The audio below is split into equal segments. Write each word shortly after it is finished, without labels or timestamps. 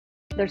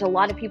there's a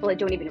lot of people that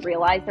don't even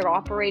realize they're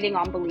operating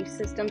on belief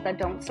systems that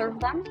don't serve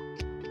them.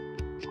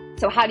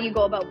 So how do you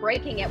go about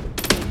breaking it?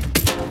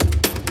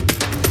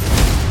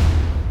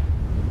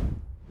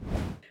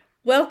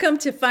 Welcome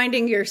to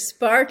Finding Your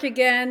Spark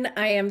again.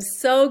 I am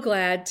so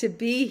glad to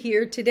be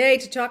here today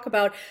to talk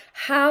about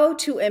how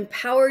to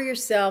empower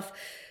yourself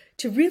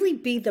to really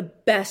be the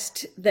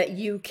best that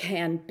you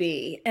can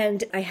be.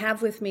 And I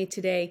have with me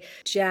today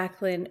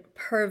Jacqueline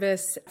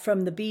Purvis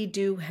from the Be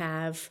Do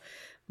Have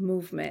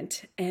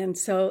movement. And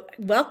so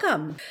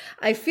welcome.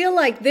 I feel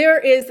like there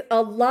is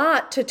a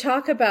lot to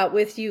talk about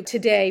with you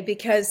today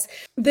because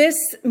this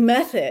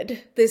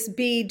method, this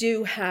Be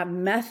Do Have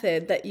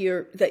method that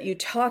you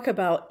talk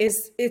about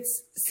it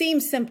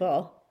seems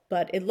simple,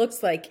 but it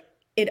looks like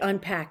it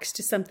unpacks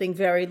to something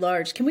very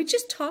large. Can we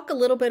just talk a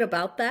little bit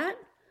about that?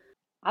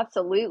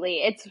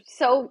 Absolutely.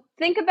 So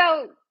think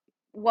about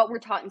what we're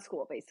taught in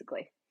school,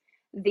 basically.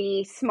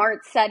 The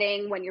SMART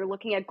setting when you're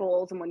looking at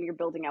goals and when you're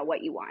building out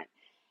what you want.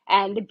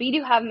 And the Be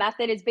Do Have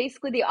method is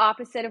basically the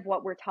opposite of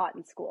what we're taught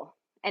in school.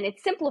 And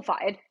it's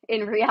simplified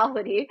in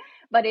reality,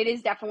 but it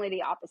is definitely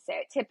the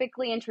opposite.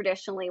 Typically and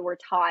traditionally, we're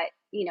taught,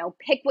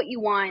 pick what you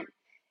want,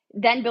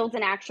 then build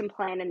an action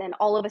plan, and then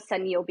all of a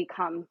sudden you'll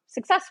become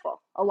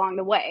successful along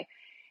the way.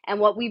 And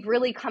what we've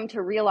really come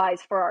to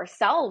realize for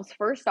ourselves,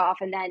 first off,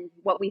 and then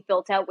what we've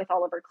built out with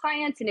all of our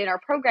clients and in our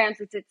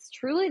programs, is it's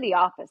truly the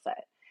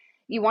opposite.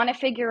 You want to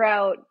figure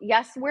out,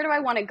 yes, where do I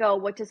want to go?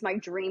 What does my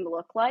dream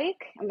look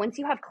like? And once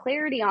you have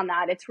clarity on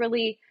that, it's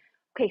really,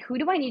 okay, who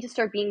do I need to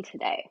start being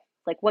today?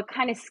 Like, what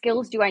kind of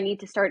skills do I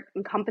need to start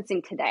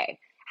encompassing today?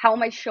 How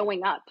am I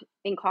showing up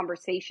in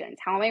conversations?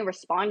 How am I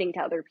responding to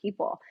other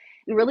people?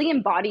 And really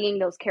embodying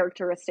those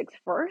characteristics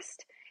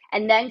first,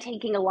 and then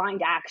taking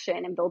aligned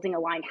action and building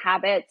aligned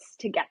habits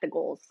to get the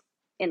goals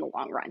in the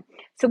long run.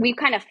 So we've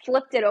kind of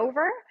flipped it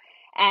over,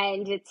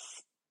 and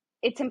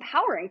it's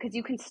empowering because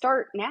you can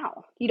start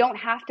now. You don't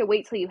have to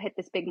wait till you hit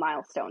this big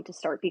milestone to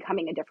start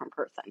becoming a different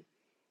person.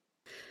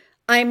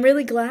 I'm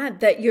really glad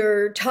that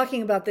you're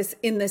talking about this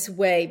in this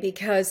way,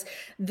 because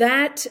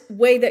that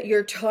way that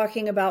you're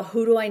talking about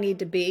who do I need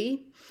to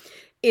be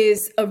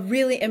is a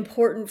really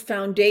important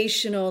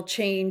foundational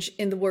change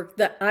in the work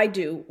that I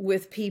do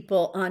with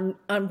people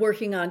on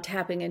working on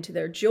tapping into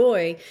their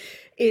joy.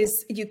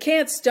 Is you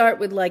can't start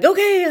with like,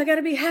 okay, I got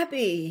to be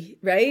happy,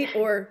 right?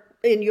 Or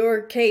in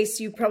your case,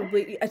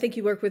 I think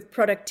you work with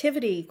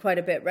productivity quite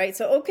a bit, right?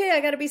 So, okay, I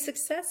got to be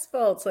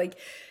successful. It's like,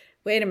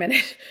 wait a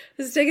minute,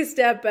 let's take a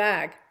step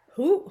back.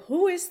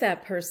 Who is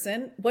that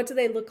person? What do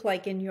they look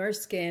like in your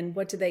skin?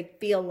 What do they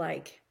feel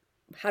like?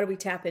 How do we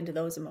tap into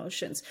those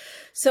emotions?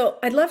 So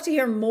I'd love to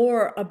hear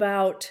more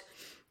about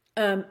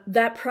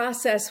that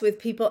process with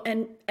people,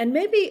 and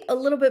maybe a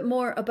little bit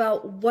more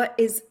about what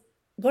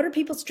are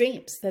people's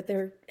dreams that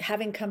they're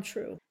having come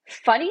true.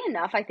 Funny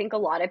enough, I think a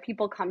lot of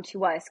people come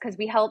to us because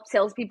we help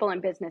salespeople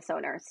and business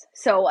owners.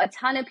 So a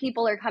ton of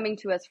people are coming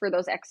to us for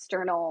those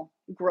external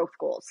growth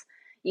goals.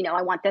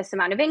 I want this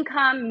amount of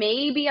income.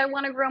 Maybe I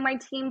want to grow my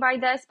team by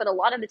this, but a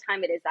lot of the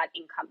time it is that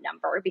income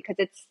number because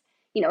it's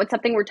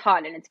something we're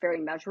taught and it's very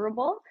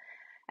measurable.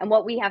 And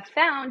what we have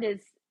found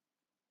is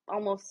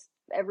almost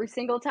every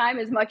single time,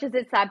 as much as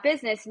it's that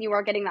business and you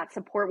are getting that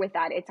support with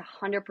that, it's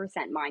 100%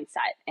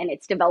 mindset, and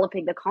it's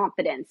developing the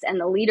confidence and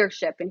the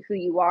leadership in who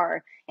you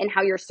are and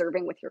how you're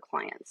serving with your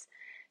clients.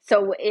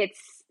 So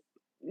it's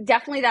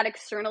definitely that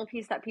external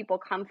piece that people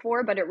come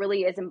for, but it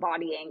really is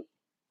embodying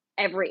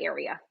every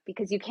area,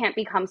 because you can't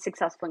become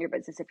successful in your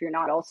business if you're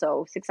not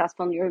also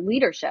successful in your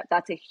leadership.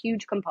 That's a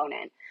huge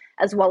component,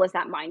 as well as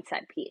that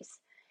mindset piece.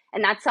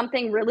 And that's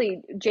something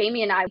really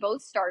Jamie and I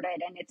both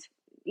started, and it's,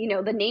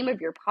 the name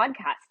of your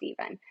podcast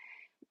even.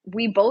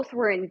 We both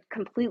were in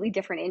completely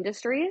different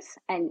industries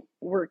and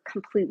we're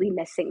completely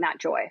missing that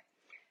joy.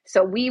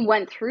 So we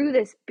went through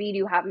this Be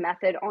Do Have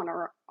method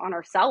on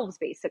ourselves,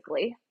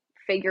 basically,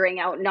 figuring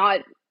out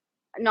not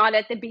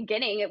at the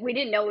beginning. We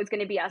didn't know it was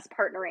going to be us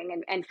partnering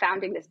and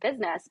founding this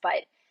business,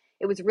 but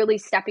it was really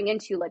stepping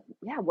into like,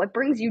 yeah, what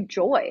brings you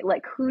joy?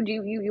 Like, who do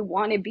you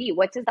want to be?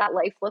 What does that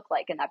life look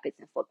like and that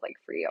business look like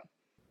for you?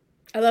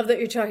 I love that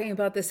you're talking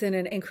about this in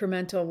an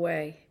incremental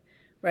way,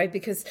 right?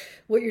 Because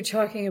what you're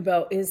talking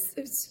about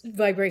is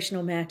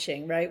vibrational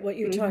matching, right? What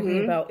you're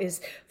talking about is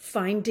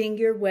finding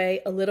your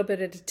way a little bit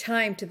at a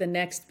time to the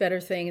next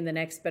better thing and the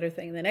next better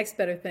thing and the next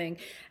better thing.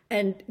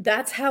 And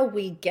that's how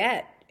we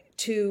get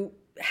to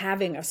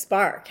having a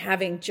spark,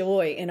 having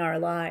joy in our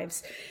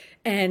lives.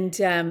 And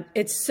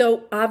it's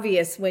so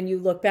obvious when you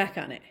look back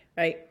on it,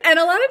 right? And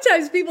a lot of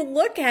times people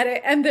look at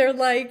it and they're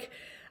like,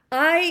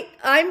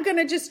 I'm going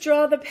to just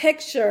draw the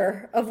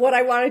picture of what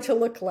I want it to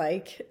look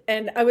like.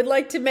 And I would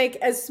like to make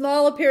as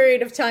small a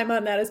period of time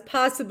on that as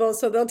possible.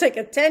 So they'll take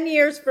a 10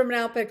 years from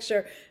now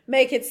picture,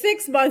 make it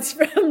 6 months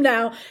from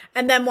now,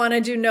 and then want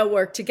to do no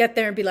work to get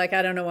there and be like,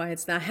 I don't know why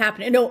it's not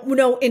happening.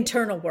 No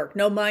internal work,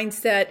 no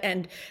mindset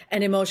and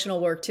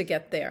emotional work to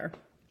get there.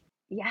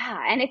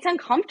 Yeah. And it's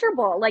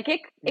uncomfortable. Like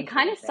it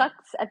kind of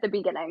sucks at the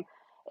beginning.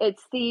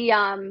 It's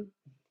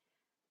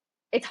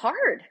it's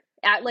hard.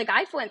 Like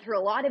I went through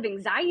a lot of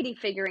anxiety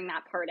figuring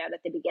that part out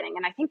at the beginning.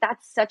 And I think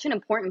that's such an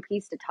important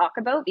piece to talk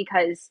about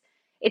because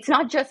it's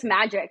not just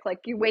magic. Like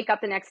you wake up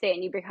the next day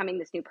and you're becoming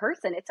this new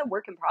person. It's a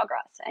work in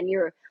progress. And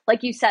you're,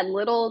 like you said,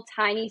 little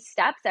tiny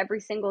steps every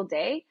single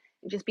day,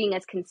 and just being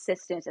as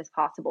consistent as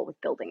possible with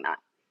building that.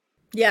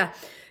 Yeah.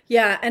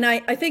 Yeah. And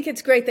I think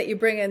it's great that you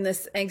bring in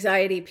this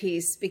anxiety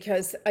piece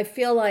because I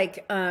feel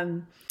like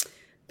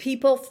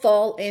people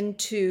fall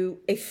into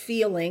a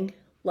feeling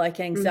like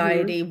Mm-hmm.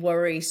 anxiety,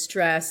 worry,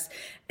 stress,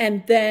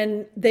 and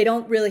then they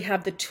don't really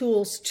have the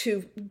tools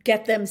to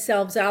get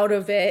themselves out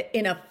of it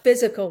in a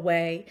physical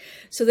way.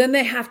 So then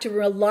they have to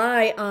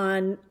rely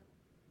on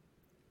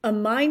a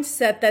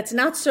mindset that's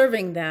not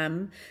serving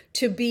them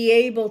to be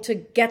able to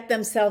get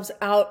themselves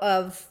out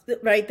of,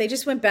 right, they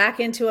just went back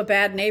into a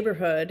bad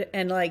neighborhood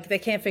and like they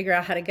can't figure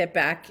out how to get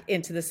back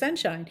into the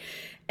sunshine.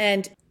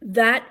 And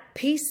that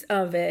piece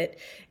of it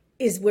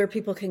is where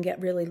people can get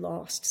really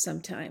lost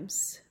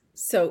sometimes.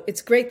 So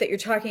it's great that you're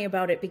talking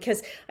about it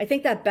because I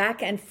think that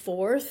back and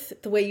forth,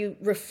 the way you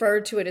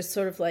refer to it, is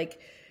sort of like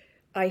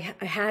I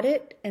had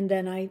it and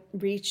then I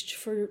reached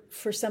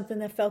for something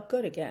that felt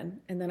good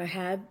again. And then I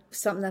had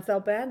something that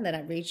felt bad and then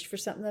I reached for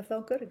something that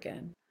felt good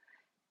again.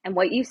 And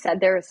what you said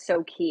there is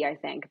so key, I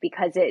think,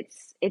 because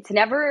it's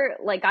never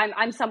like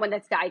I'm someone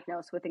that's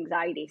diagnosed with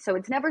anxiety. So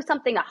it's never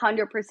something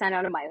 100%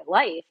 out of my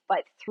life,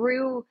 but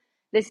through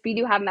this Be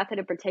Do Have method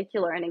in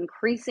particular and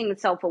increasing the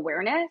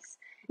self-awareness,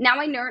 now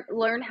I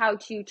learn how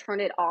to turn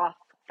it off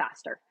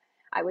faster,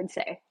 I would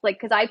say. Like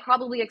cuz I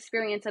probably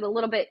experience it a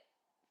little bit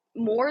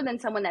more than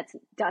someone that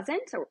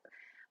doesn't. Or,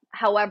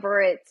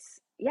 however, it's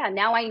yeah,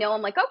 now I know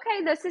I'm like,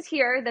 okay, this is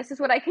here. This is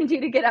what I can do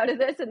to get out of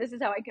this and this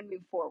is how I can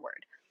move forward.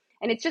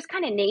 And it's just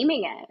kind of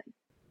naming it.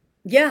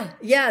 Yeah,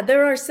 yeah.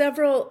 There are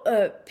several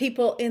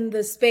people in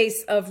the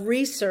space of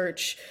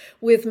research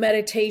with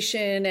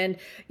meditation and,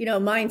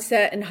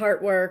 mindset and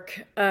heart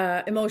work,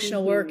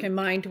 emotional work Mm-hmm. and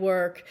mind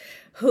work,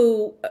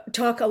 who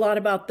talk a lot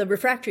about the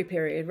refractory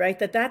period, right?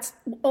 That's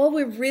all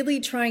we're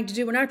really trying to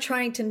do. We're not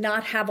trying to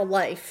not have a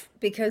life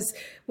because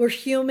we're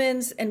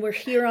humans and we're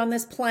here on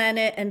this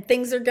planet and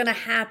things are going to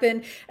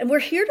happen and we're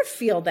here to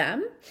feel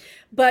them,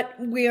 but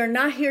we are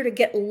not here to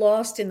get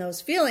lost in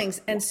those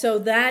feelings. And so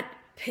that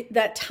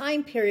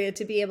time period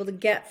to be able to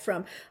get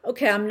from,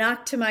 okay, I'm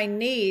knocked to my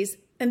knees.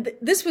 And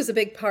this was a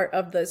big part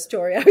of the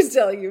story I was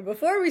telling you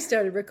before we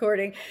started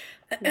recording.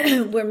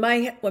 Yeah. when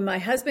my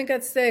husband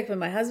got sick, when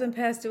my husband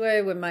passed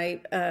away, when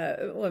my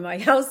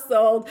house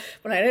sold,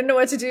 when I didn't know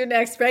what to do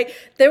next, right?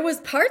 There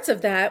was parts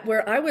of that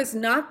where I was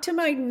knocked to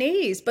my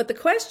knees. But the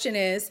question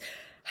is,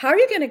 how are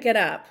you going to get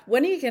up?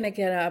 When are you going to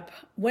get up?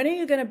 When are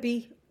you going to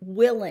be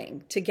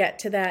willing to get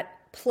to that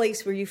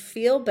place where you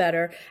feel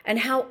better, and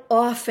how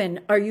often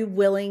are you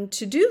willing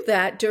to do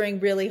that during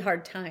really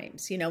hard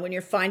times, when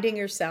you're finding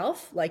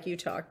yourself like you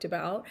talked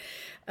about,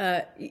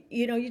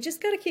 you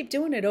just got to keep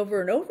doing it over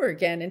and over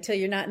again until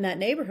you're not in that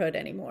neighborhood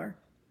anymore.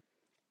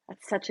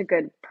 That's such a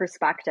good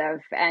perspective.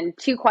 And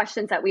two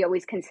questions that we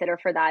always consider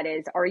for that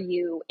is, are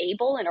you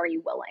able and are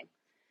you willing?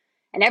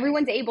 And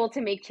everyone's able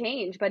to make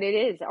change, but it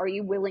is, are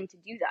you willing to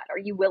do that? Are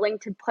you willing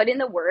to put in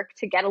the work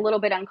to get a little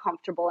bit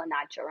uncomfortable in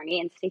that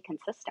journey and stay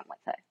consistent with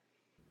it?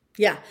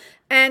 Yeah.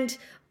 And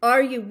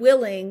are you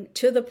willing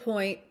to the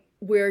point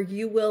where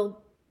you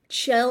will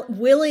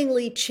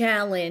willingly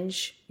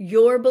challenge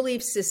your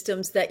belief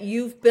systems that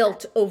you've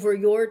built over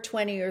your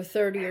 20 or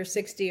 30 or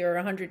 60 or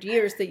 100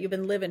 years that you've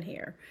been living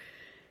here?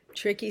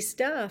 Tricky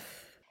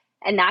stuff.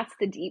 And that's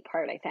the deep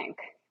part, I think,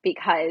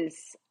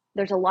 because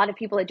there's a lot of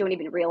people that don't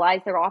even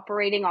realize they're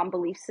operating on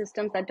belief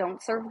systems that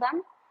don't serve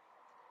them.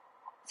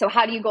 So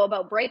how do you go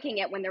about breaking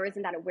it when there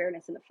isn't that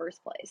awareness in the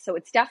first place? So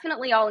it's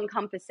definitely all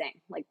encompassing.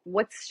 Like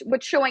what's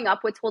showing up,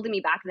 what's holding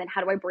me back, and then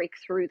how do I break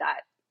through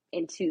that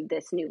into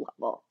this new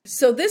level?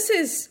 So this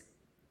is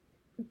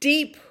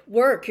deep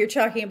work you're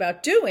talking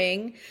about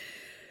doing,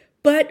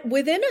 but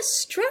within a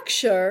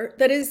structure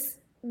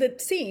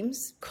that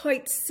seems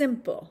quite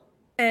simple.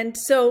 And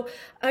so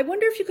I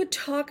wonder if you could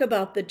talk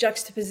about the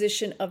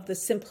juxtaposition of the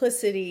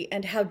simplicity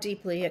and how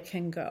deeply it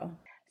can go.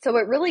 So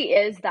it really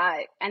is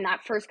that, and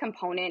that first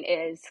component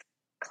is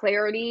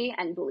clarity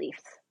and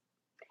beliefs.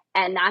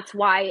 And that's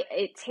why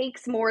it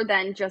takes more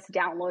than just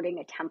downloading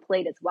a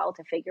template as well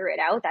to figure it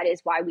out. That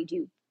is why we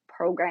do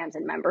programs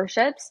and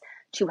memberships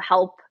to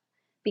help,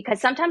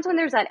 because sometimes when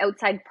there's that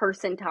outside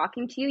person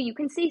talking to you, you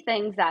can see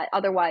things that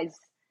otherwise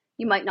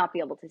you might not be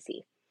able to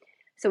see.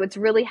 So it's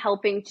really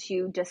helping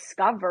to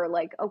discover,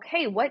 like,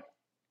 okay, what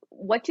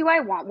do I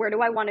want? Where do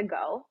I want to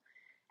go?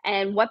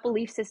 And what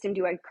belief system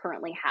do I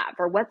currently have?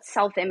 Or what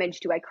self-image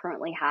do I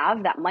currently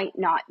have that might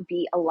not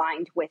be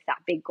aligned with that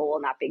big goal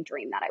and that big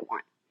dream that I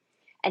want?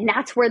 And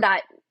that's where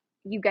that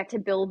you get to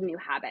build new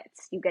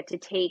habits. You get to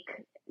take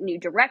new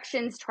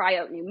directions, try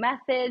out new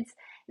methods.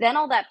 Then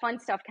all that fun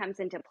stuff comes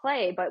into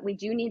play. But we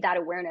do need that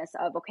awareness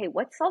of, okay,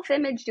 what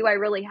self-image do I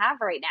really have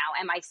right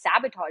now? Am I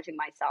sabotaging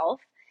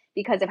myself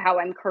because of how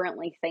I'm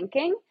currently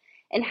thinking?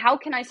 And how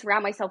can I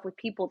surround myself with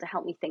people to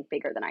help me think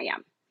bigger than I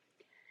am?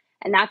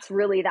 And that's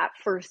really that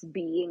first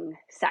being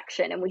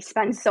section. And we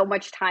spend so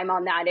much time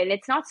on that. And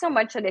it's not so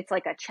much that it's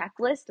like a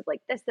checklist of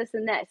like this,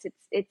 and this.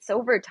 It's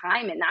over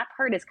time. And that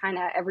part is kind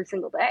of every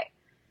single day.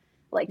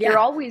 Like you're Yeah.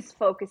 always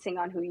focusing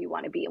on who you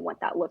want to be and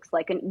what that looks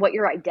like and what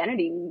your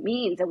identity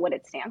means and what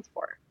it stands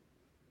for.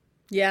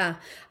 Yeah,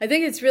 I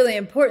think it's really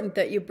important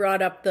that you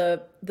brought up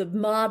the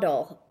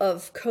model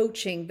of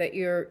coaching that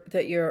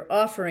you're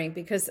offering,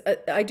 because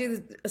I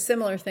do a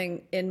similar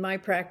thing in my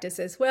practice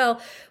as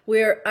well,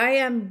 where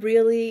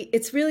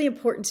it's really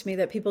important to me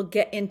that people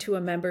get into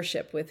a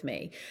membership with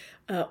me,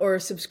 or a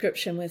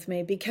subscription with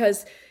me,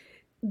 because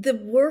the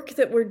work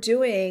that we're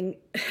doing,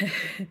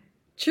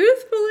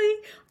 truthfully,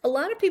 a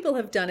lot of people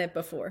have done it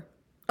before.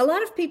 A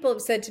lot of people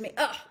have said to me,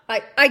 "Oh,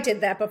 I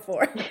did that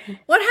before."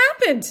 What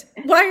happened?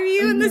 Why are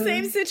you in the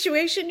same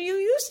situation you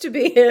used to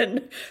be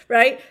in?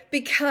 Right?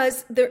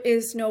 Because there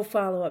is no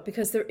follow-up,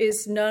 because there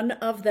is none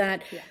of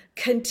that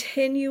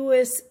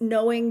continuous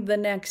knowing the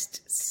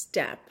next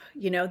step.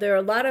 There are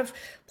a lot of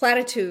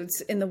platitudes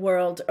in the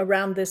world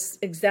around this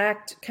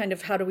exact kind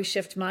of how do we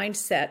shift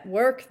mindset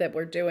work that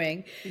we're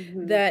doing,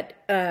 that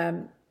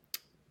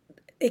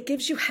it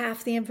gives you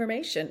half the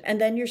information, and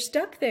then you're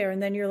stuck there,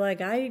 and then you're like,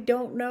 I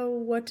don't know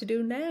what to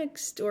do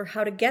next or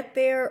how to get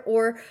there,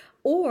 or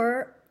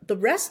the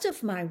rest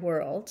of my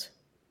world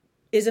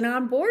isn't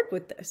on board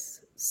with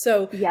this.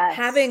 So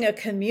having a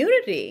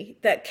community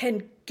that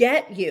can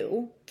get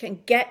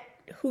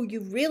who you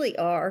really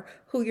are,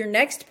 who your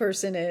next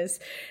person is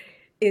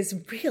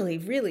really,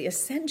 really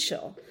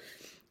essential.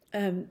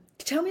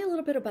 Tell me a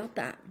little bit about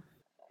that.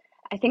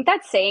 I think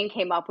that saying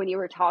came up when you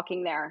were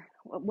talking there.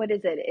 What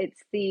is it? It's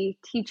the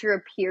teacher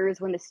appears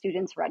when the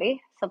student's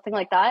ready, something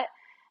like that.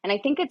 And I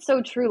think it's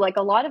so true. Like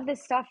a lot of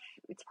this stuff,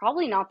 it's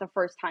probably not the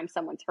first time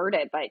someone's heard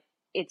it, but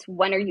it's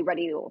when are you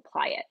ready to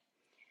apply it?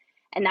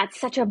 And that's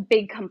such a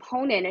big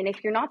component. And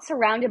if you're not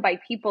surrounded by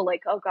people,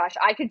 like, oh gosh,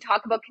 I could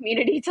talk about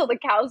community till the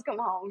cows come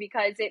home,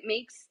 because it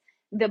makes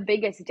the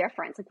biggest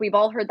difference. Like we've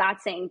all heard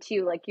that saying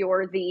too, like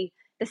you're the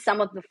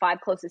sum of the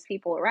 5 closest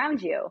people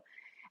around you.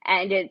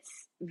 And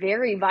it's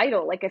very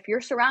vital. Like if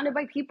you're surrounded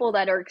by people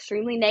that are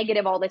extremely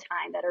negative all the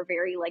time, that are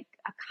very like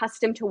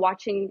accustomed to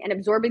watching and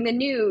absorbing the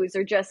news,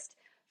 or just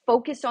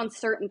focused on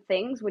certain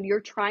things, when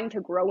you're trying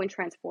to grow and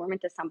transform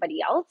into somebody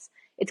else,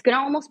 it's going to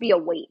almost be a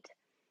weight.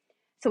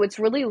 So it's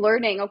really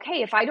learning,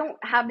 okay, if I don't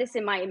have this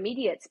in my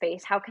immediate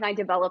space, how can I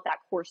develop that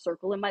core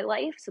circle in my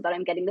life so that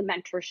I'm getting the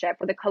mentorship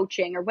or the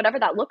coaching or whatever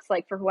that looks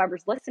like for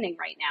whoever's listening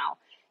right now,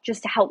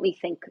 just to help me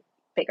think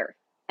bigger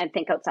and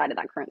think outside of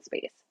that current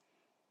space.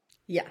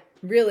 Yeah,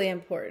 really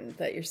important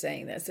that you're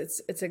saying this.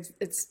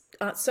 It's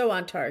so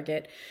on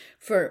target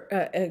for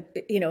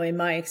in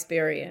my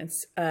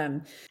experience.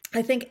 I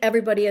think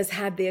everybody has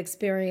had the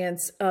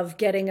experience of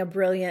getting a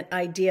brilliant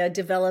idea,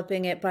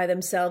 developing it by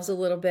themselves a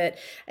little bit,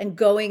 and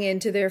going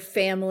into their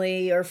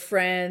family or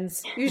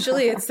friends.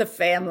 Usually, it's a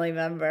family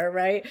member,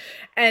 right?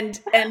 And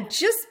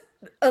just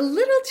a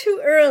little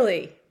too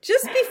early.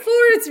 Just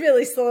before it's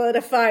really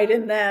solidified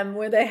in them,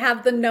 where they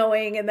have the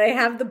knowing and they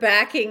have the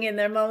backing in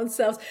their own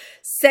selves,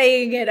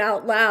 saying it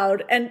out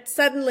loud, and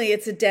suddenly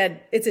it's a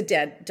dead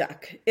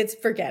duck.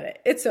 Forget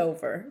it. It's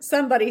over.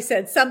 Somebody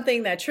said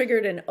something that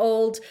triggered an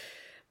old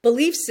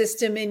belief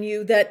system in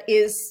you that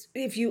is,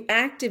 if you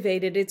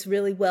activate it, it's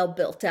really well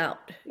built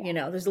out.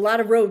 There's a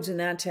lot of roads in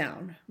that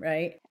town,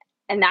 right?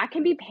 And that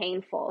can be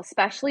painful,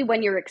 especially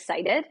when you're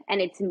excited and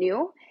it's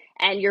new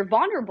and you're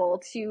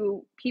vulnerable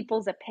to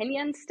people's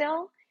opinions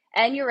still.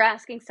 And you're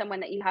asking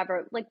someone that you have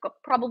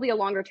probably a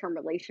longer term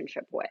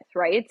relationship with,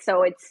 right?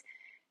 So it's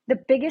the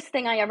biggest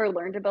thing I ever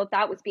learned about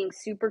that was being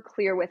super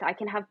clear with, I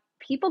can have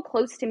people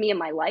close to me in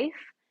my life,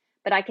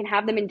 but I can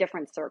have them in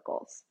different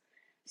circles.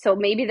 So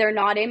maybe they're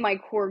not in my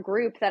core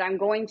group that I'm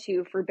going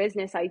to for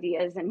business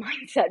ideas and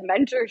mindset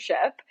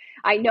mentorship.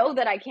 I know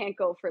that I can't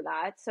go for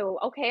that. So,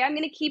 okay, I'm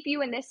going to keep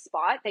you in this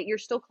spot that you're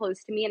still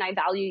close to me and I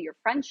value your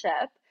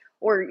friendship,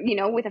 or,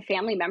 with a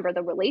family member,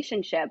 the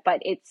relationship, but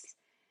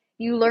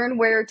you learn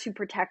where to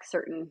protect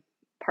certain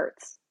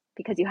parts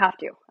because you have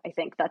to. I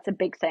think that's a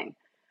big thing.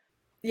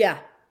 Yeah.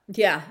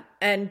 Yeah.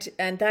 And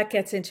that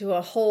gets into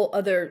a whole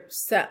other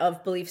set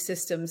of belief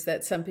systems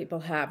that some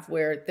people have,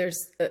 where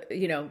there's,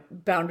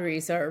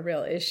 boundaries are a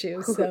real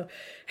issue. So,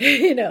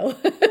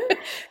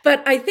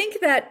 but I think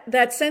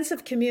that sense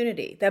of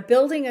community, that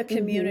building a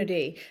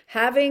community,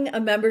 having a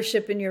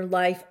membership in your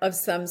life of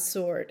some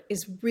sort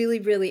is really,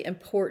 really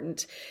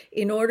important.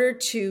 In order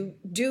to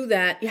do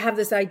that, you have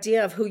this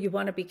idea of who you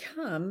want to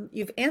become.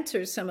 You've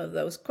answered some of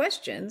those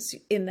questions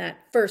in that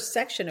first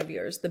section of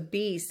yours, the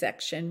B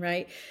section,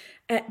 right?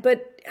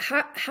 But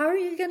how are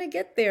you going to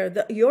get there?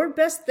 Your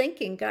best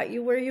thinking got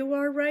you where you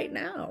are right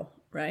now,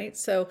 right?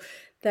 So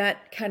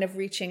that kind of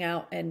reaching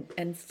out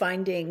and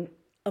finding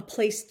a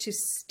place to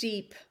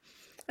steep.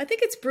 I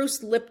think it's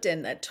Bruce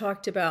Lipton that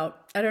talked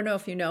about, I don't know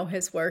if you know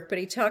his work, but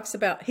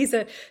he's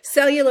a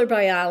cellular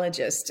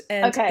biologist,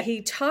 and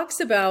he talks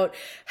about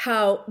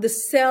how the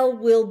cell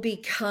will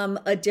become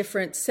a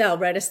different cell,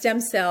 right? A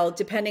stem cell,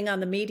 depending on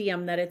the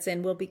medium that it's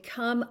in, will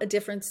become a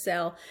different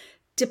cell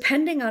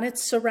depending on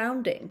its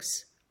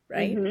surroundings,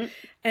 right? Hmm.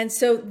 And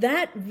so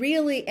that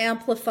really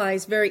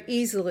amplifies very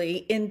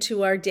easily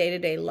into our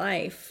day-to-day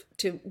life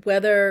to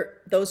whether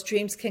those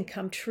dreams can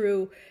come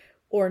true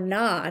or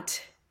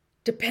not,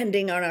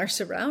 depending on our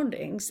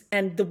surroundings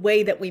and the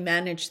way that we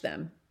manage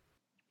them.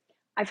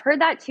 I've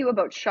heard that too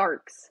about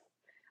sharks.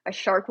 A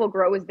shark will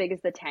grow as big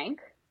as the tank.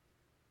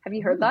 Have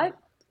you heard Ooh, that?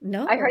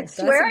 no, that's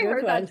Swear a I good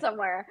heard that one.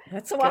 somewhere.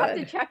 That's So we'll have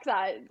to good.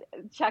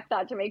 check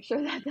that to make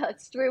sure that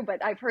that's true.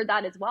 But I've heard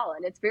that as well,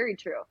 and it's very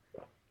true.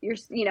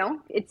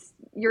 It's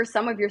you're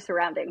some of your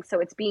surroundings. So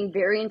it's being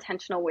very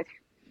intentional with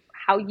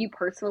how you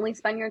personally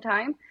spend your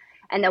time,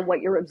 and then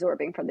what you're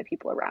absorbing from the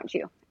people around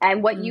you.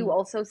 And what you Mm,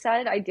 also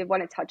said, I did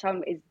want to touch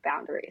on is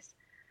boundaries.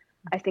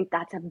 I think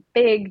that's a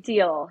big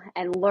deal,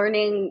 and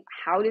learning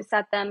how to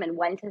set them and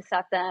when to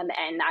set them,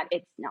 and that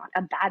it's not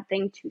a bad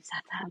thing to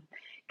set them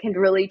can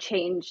really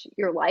change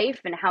your life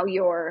and how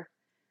you're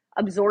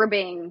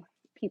absorbing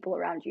people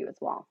around you as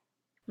well.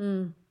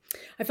 mm.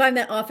 I find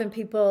that often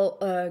people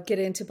get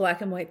into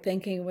black and white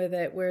thinking with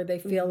it, where they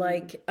feel Mm-hmm.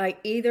 like I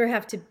either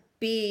have to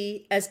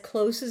be as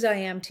close as I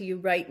am to you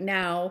right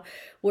now,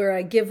 where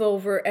I give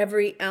over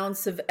every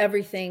ounce of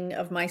everything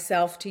of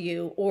myself to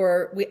you,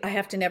 or I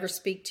have to never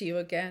speak to you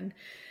again.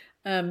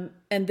 And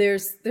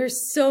there's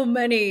so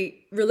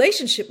many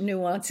relationship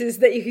nuances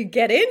that you could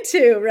get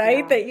into,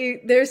 right? Yeah.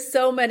 That there's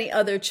so many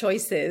other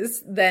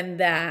choices than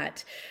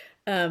that.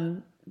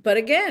 But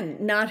again,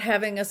 not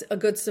having a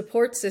good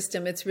support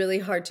system, it's really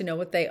hard to know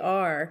what they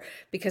are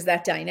because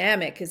that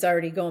dynamic is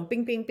already going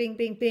bing, bing, bing,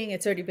 bing, bing.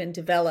 It's already been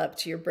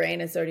developed. Your brain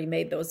has already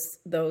made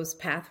those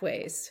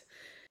pathways.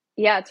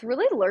 Yeah, it's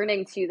really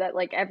learning too that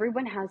like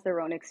everyone has their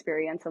own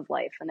experience of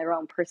life and their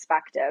own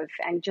perspective,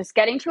 and just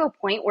getting to a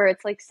point where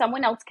it's like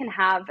someone else can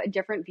have a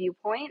different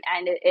viewpoint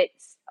and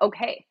it's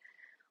okay.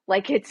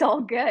 Like it's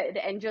all good,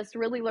 and just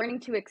really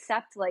learning to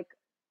accept like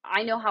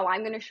I know how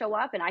I'm going to show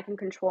up and I can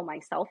control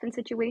myself in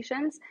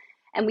situations,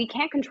 and we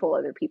can't control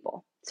other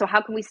people. So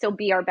how can we still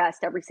be our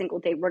best every single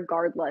day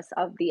regardless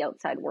of the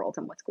outside world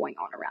and what's going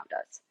on around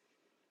us?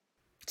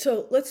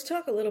 So let's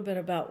talk a little bit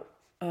about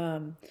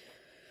um,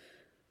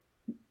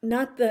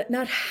 not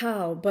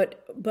how,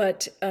 but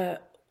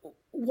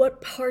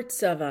what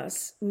parts of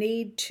us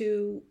need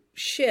to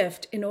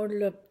shift in order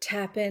to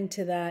tap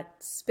into that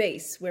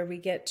space where we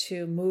get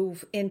to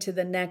move into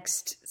the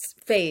next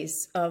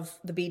phase of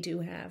the be do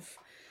have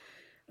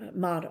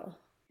model.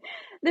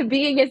 The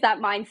being is that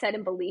mindset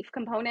and belief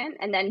component,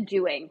 and then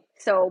doing.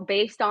 So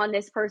based on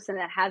this person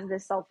that has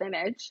this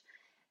self-image,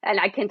 and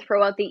I can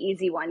throw out the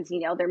easy ones,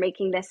 they're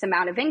making this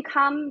amount of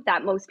income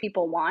that most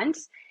people want.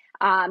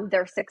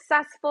 They're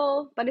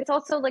successful, but it's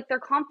also like they're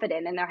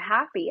confident and they're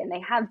happy and they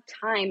have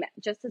time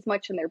just as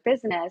much in their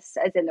business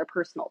as in their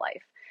personal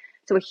life.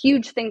 So a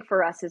huge thing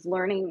for us is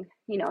learning,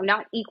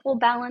 not equal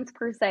balance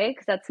per se,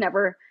 because that's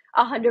never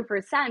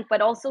 100%,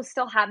 but also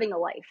still having a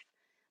life.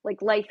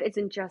 Like life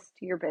isn't just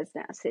your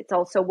business. It's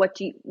also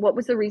what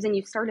was the reason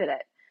you started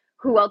it?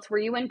 Who else were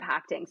you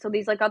impacting? So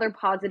these like other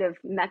positive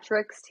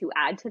metrics to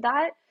add to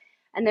that.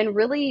 And then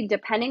really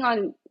depending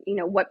on,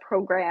 what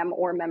program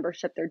or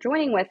membership they're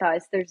joining with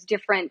us, there's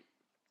different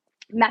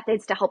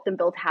methods to help them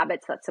build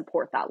habits that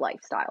support that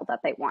lifestyle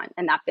that they want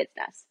and that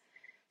business.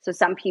 So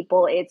some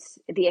people it's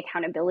the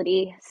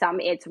accountability,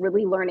 some it's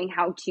really learning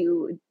how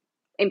to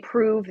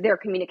improve their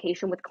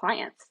communication with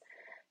clients.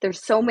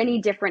 There's so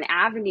many different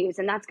avenues,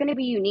 and that's going to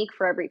be unique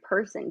for every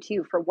person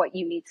too, for what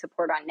you need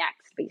support on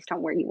next based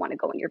on where you want to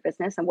go in your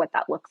business and what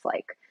that looks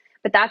like.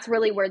 But that's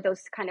really where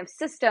those kind of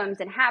systems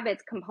and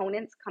habits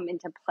components come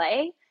into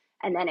play.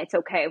 And then it's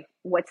okay,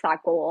 what's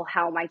that goal?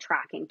 How am I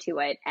tracking to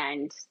it?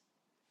 And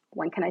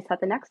when can I set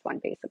the next one,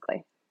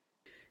 basically?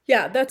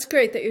 Yeah, that's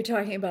great that you're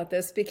talking about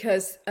this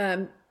because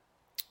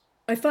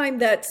I find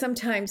that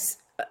sometimes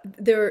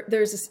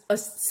there's a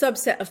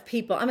subset of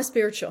people. I'm a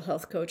spiritual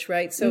health coach,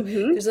 right? So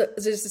Mm-hmm.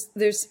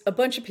 there's a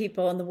bunch of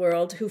people in the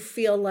world who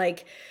feel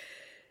like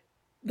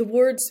the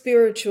word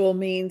spiritual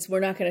means we're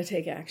not going to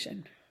take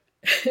action.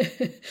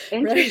 Right?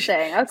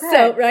 Interesting.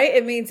 So, Okay. right,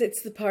 it means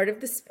it's the part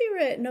of the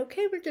spirit, and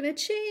okay, we're going to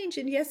change,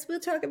 and yes, we'll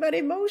talk about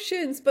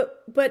emotions,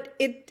 but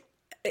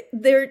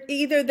they're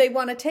either they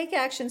want to take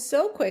action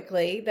so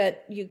quickly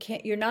that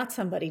you're not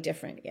somebody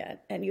different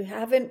yet, and you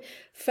haven't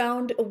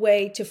found a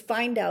way to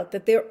find out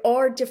that there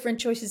are different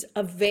choices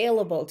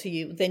available to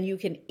you than you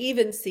can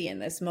even see in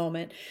this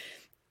moment,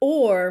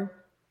 or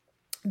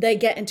they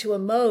get into a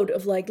mode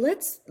of like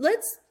let's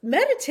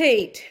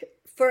meditate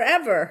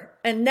forever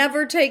and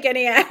never take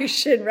any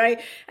action,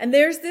 right? And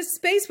there's this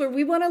space where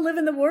we want to live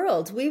in the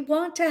world. We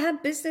want to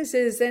have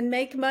businesses and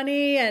make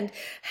money and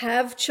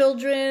have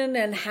children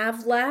and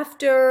have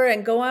laughter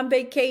and go on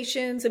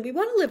vacations, and we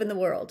want to live in the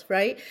world,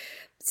 right?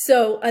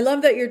 So I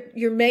love that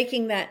you're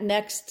making that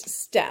next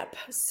step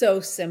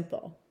so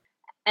simple.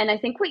 And I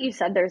think what you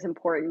said there is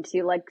important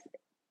too. Like,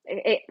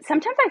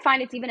 sometimes I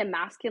find it's even a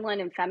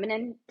masculine and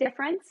feminine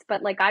difference,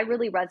 but like I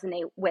really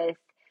resonate with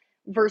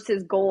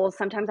versus goals.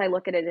 Sometimes I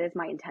look at it as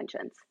my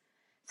intentions.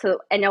 So,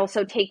 and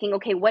also taking,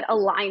 okay, what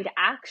aligned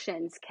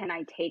actions can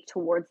I take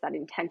towards that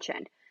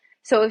intention?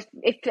 So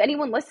if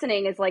anyone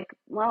listening is like,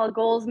 well,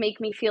 goals make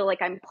me feel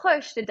like I'm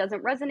pushed, it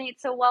doesn't resonate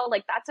so well,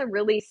 like that's a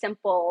really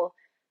simple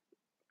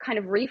kind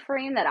of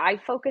reframe that I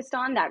focused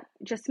on that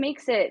just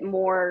makes it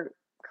more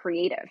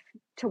creative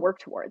to work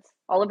towards.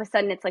 All of a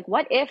sudden, it's like,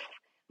 what if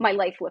my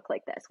life looked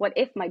like this? What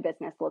if my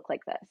business looked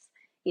like this?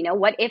 You know,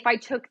 what if I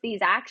took these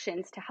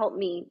actions to help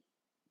me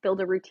build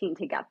a routine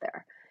to get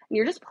there? And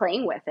you're just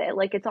playing with it.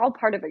 Like it's all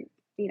part of a,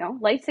 you know,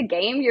 life's a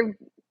game. You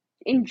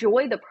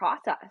enjoy the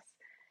process.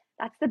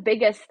 That's the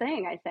biggest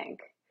thing, I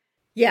think.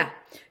 Yeah.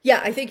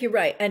 Yeah, I think you're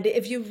right. And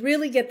if you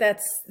really get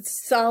that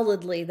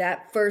solidly,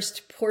 that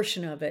first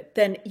portion of it,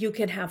 then you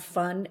can have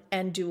fun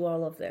and do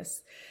all of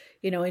this.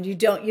 And you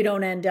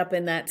don't end up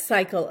in that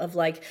cycle of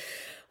like,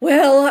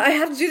 well, I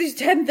have to do these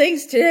 10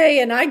 things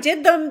today and I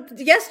did them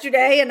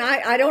yesterday and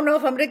I don't know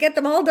if I'm going to get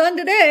them all done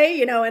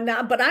today,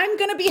 but I'm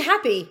going to be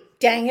happy.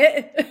 Dang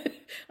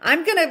it.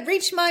 I'm going to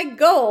reach my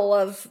goal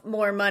of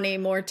more money,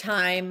 more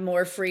time,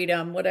 more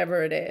freedom,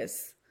 whatever it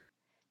is.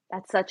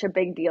 That's such a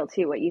big deal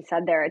too, what you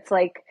said there. It's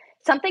like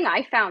something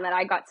I found that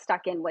I got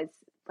stuck in was,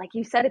 like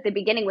you said at the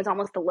beginning, was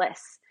almost a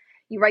list.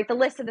 You write the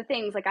list of the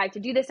things, like I have to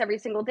do this every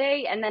single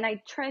day. And then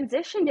I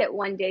transitioned it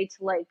one day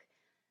to like,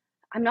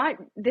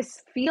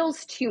 this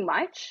feels too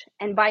much.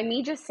 And by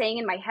me just saying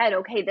in my head,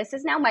 okay, this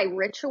is now my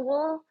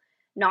ritual,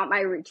 not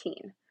my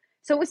routine.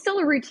 So it was still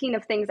a routine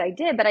of things I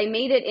did, but I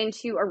made it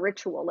into a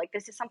ritual. Like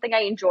this is something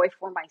I enjoy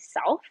for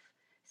myself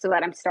so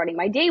that I'm starting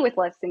my day with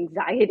less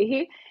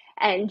anxiety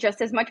and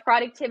just as much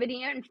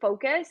productivity and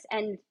focus.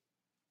 And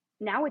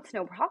now it's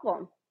no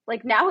problem.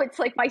 Like now it's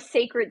like my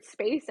sacred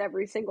space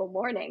every single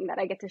morning that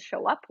I get to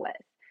show up with.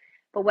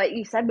 But what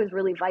you said was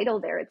really vital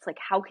there. It's like,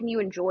 how can you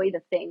enjoy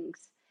the things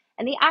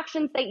and the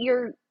actions that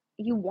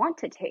you want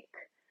to take?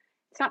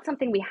 It's not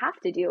something we have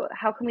to do.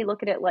 How can we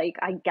look at it like,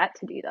 I get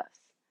to do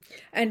this?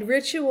 And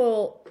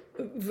ritual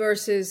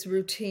versus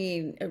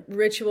routine.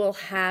 Ritual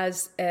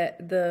has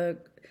the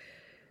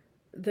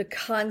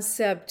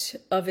concept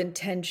of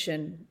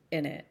intention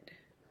in it,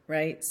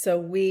 right? So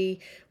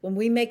when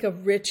we make a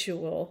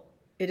ritual,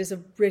 it is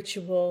a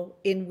ritual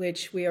in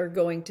which we are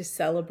going to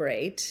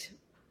celebrate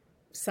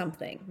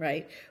something,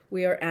 right?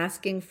 We are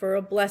asking for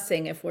a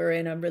blessing if we're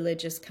in a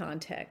religious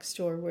context,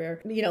 or we're,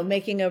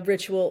 making a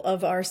ritual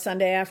of our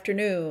Sunday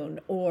afternoon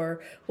or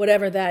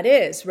whatever that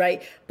is,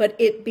 right? But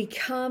it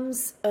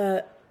becomes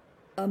a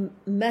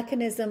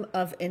mechanism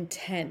of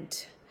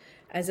intent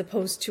as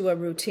opposed to a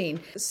routine.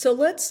 So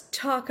let's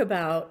talk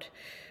about,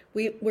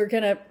 we're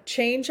going to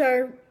change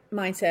our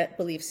mindset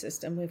belief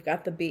system. We've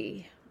got the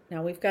B.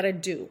 Now we've got to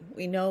do.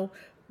 We know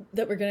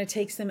that we're going to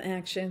take some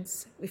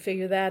actions. We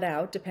figure that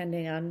out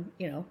depending on,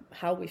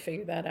 how we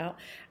figure that out.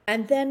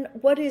 And then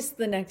what is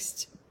the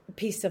next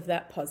piece of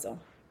that puzzle?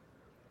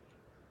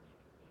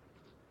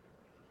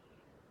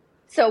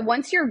 So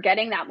once you're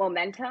getting that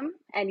momentum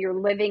and you're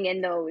living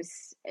in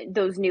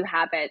those new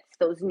habits,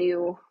 those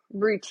new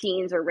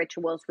routines or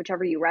rituals,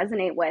 whichever you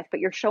resonate with, but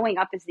you're showing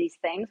up as these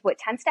things, what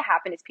tends to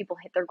happen is people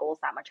hit their goals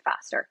that much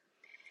faster.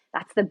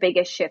 That's the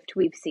biggest shift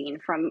we've seen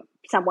from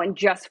someone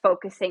just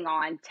focusing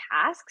on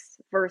tasks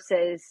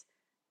versus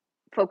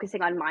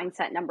focusing on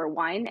mindset number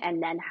one,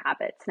 and then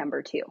habits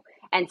number two,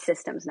 and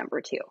systems number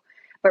two.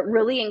 But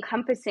really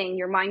encompassing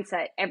your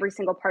mindset every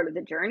single part of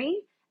the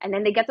journey, and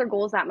then they get their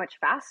goals that much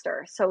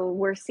faster. So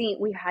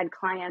we've had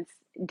clients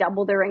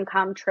double their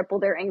income, triple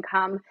their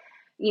income,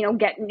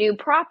 get new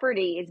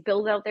properties,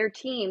 build out their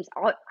teams,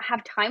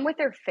 have time with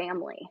their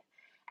family.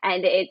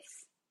 And it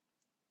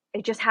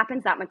just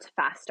happens that much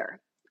faster.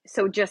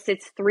 So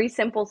it's 3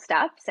 simple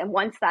steps. And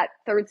once that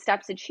third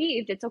step's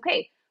achieved, it's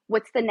okay.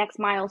 What's the next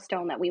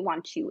milestone that we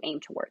want to aim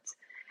towards?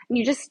 And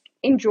you just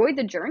enjoy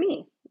the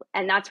journey.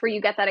 And that's where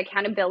you get that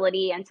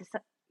accountability, and to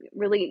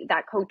really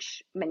that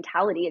coach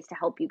mentality is to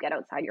help you get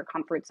outside your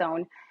comfort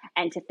zone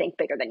and to think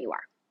bigger than you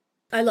are.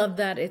 I love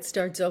that. It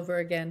starts over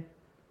again,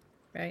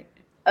 right?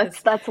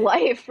 That's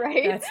life,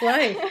 right? That's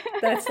life.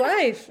 That's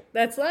life.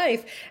 That's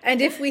life.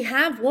 And if we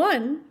have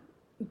one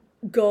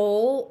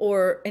goal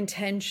or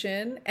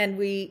intention and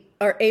we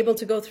are able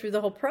to go through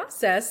the whole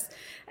process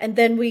and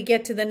then we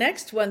get to the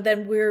next one,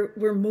 then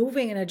we're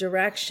moving in a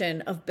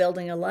direction of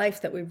building a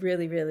life that we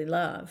really, really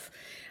love.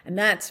 And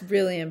that's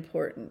really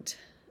important.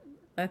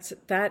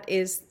 That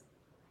is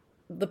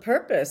the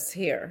purpose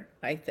here,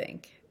 I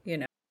think,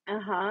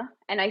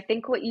 And I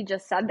think what you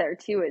just said there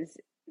too is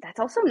that's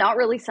also not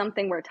really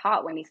something we're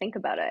taught when you think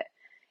about it.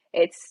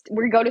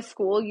 We go to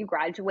school, you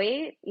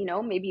graduate,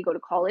 maybe you go to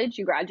college,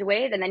 you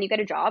graduate, and then you get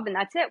a job, and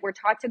that's it. We're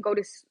taught to go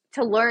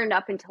to learn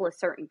up until a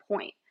certain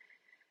point.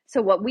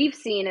 So what we've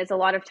seen is a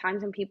lot of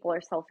times when people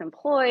are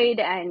self-employed,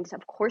 and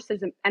of course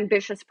there's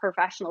ambitious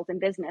professionals in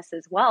business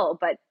as well,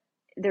 but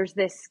there's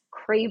this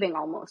craving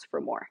almost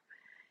for more.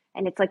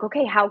 And it's like,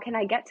 okay, how can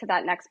I get to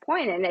that next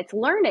point? And it's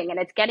learning and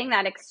it's getting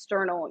that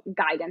external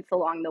guidance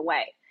along the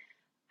way.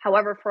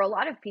 However, for a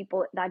lot of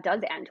people, that does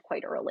end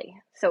quite early.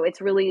 So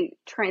it's really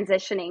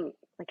transitioning,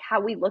 like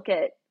how we look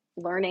at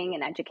learning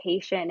and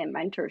education and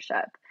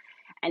mentorship,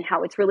 and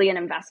how it's really an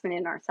investment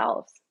in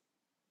ourselves,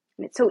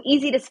 And it's so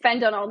easy to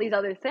spend on all these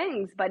other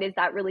things, but is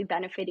that really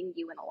benefiting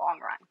you in the long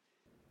run?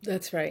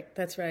 That's right.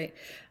 That's right.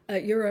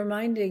 You're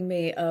reminding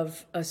me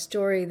of a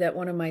story that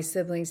one of my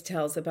siblings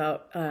tells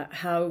about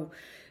how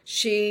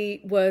she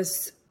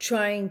was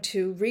trying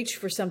to reach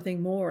for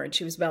something more, and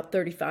she was about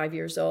 35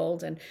 years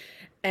old,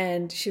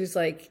 and she was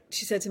like,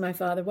 she said to my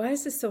father, "Why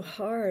is this so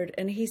hard?"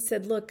 And he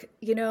said, "Look,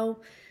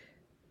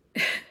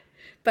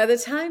 by the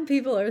time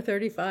people are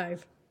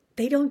 35,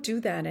 they don't do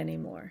that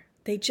anymore.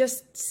 They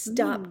just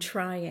stop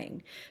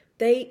trying.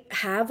 They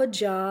have a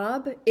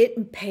job,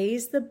 it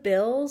pays the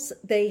bills,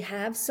 they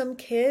have some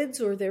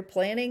kids or they're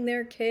planning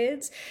their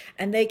kids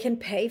and they can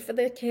pay for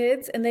their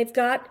kids and they've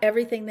got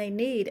everything they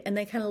need and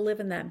they kind of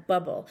live in that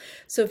bubble."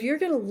 So if you're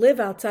going to live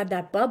outside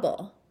that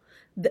bubble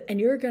and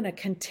you're going to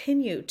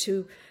continue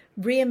to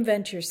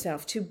reinvent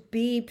yourself, to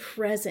be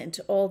present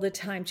all the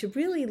time, to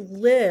really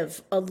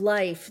live a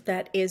life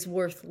that is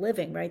worth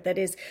living, right? That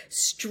is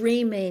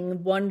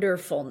streaming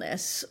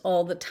wonderfulness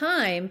all the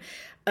time.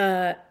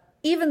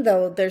 Even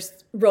though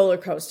there's roller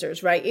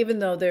coasters, right? Even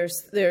though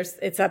there's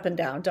it's up and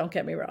down. Don't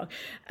get me wrong.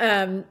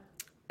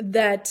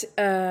 That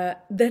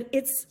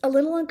it's a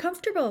little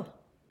uncomfortable.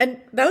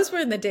 And those were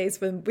in the days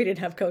when we didn't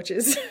have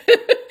coaches.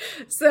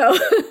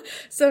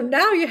 So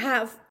now you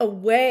have a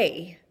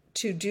way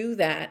to do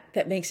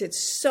that makes it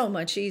so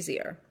much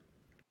easier.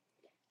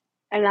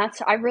 And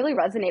I really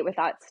resonate with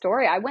that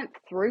story. I went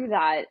through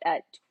that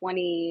at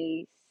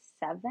 27,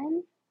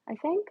 I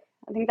think.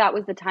 I think that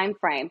was the time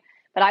frame.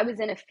 But I was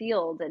in a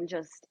field and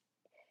just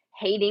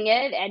hating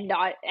it,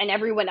 and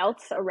everyone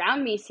else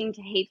around me seemed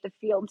to hate the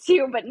field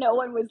too, but no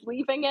one was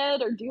leaving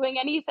it or doing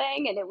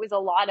anything. And it was a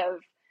lot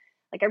of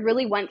like, I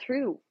really went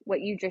through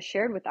what you just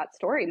shared with that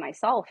story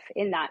myself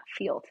in that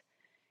field,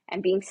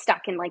 and being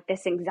stuck in like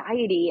this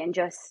anxiety and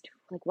just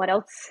like, what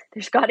else?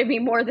 There's got to be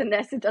more than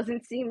this. It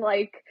doesn't seem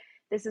like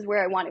this is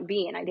where I want to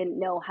be. And I didn't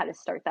know how to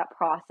start that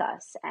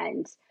process.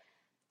 And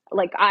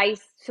like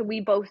so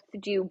we both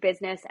do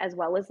business as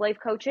well as life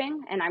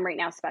coaching. And I'm right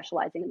now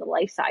specializing in the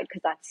life side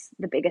because that's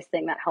the biggest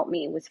thing that helped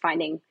me, was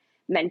finding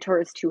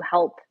mentors to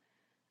help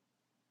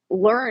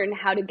learn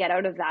how to get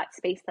out of that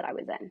space that I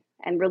was in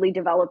and really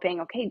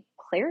developing, okay,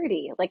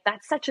 clarity. Like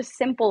that's such a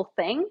simple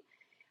thing.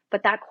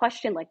 But that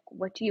question, like,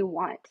 what do you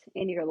want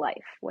in your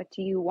life? What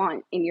do you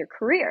want in your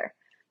career?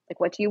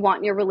 Like, what do you want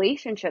in your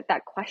relationship?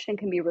 That question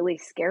can be really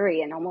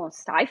scary. And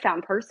almost, I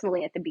found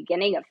personally at the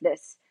beginning of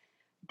this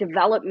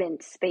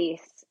development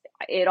space,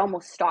 it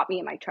almost stopped me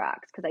in my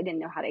tracks because I didn't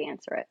know how to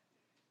answer it.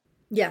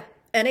 Yeah.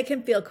 And it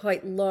can feel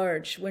quite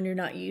large when you're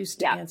not used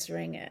to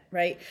answering it,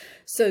 right?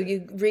 So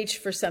you reach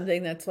for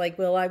something that's like,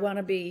 well, I want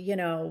to be,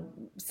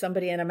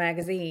 somebody in a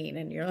magazine.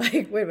 And you're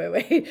like,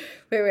 wait.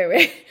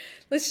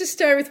 Let's just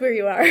start with where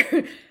you are.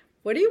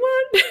 What do you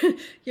want?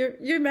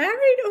 You're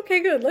married?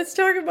 Okay, good. Let's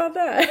talk about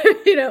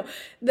that.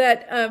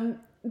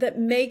 That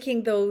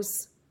making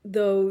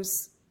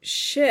those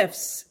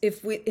shifts,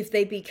 if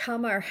they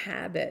become our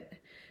habit,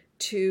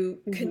 to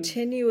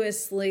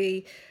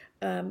continuously,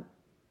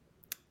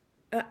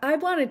 I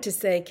wanted to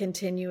say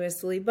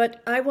continuously,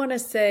 but I want to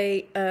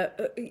say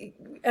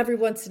every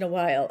once in a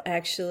while,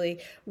 actually,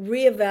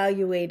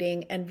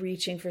 reevaluating and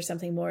reaching for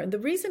something more. And the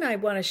reason I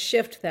want to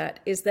shift that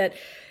is that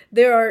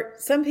there are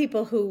some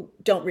people who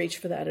don't reach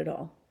for that at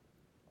all.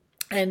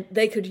 And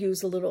they could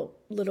use a little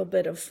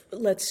bit of,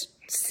 let's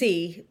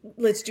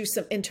do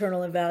some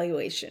internal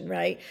evaluation,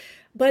 right?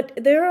 But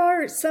there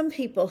are some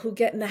people who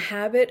get in the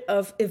habit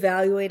of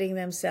evaluating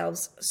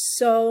themselves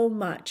so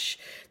much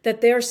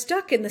that they're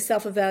stuck in the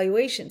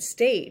self-evaluation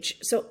stage.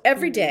 So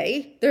every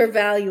day they're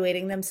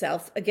evaluating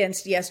themselves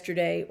against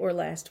yesterday or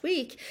last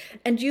week.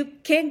 And you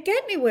can't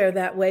get anywhere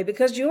that way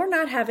because you're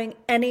not having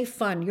any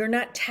fun. You're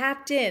not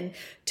tapped in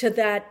to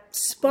that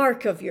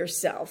spark of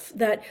yourself,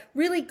 that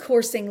really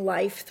coursing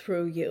life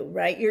through you,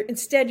 right?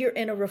 Instead you're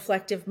in a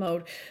reflective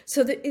mode.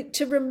 So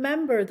to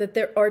remember that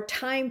there are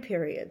time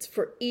periods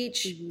for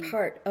each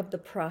part of the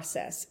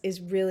process is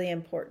really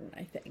important,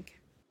 I think.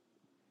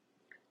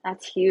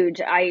 That's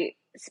huge. I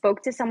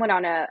spoke to someone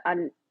on a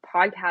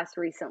podcast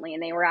recently,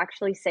 and they were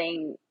actually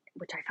saying,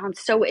 which I found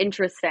so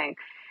interesting,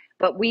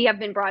 but we have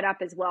been brought up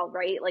as well,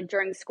 right? Like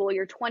during school,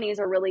 your 20s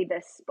are really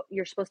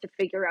you're supposed to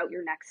figure out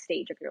your next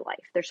stage of your life.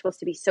 They're supposed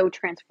to be so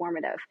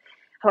transformative.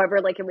 However,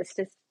 like it was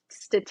just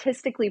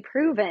statistically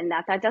proven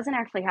that doesn't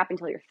actually happen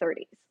until your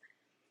 30s.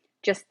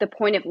 Just the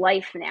point of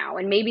life now.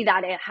 And maybe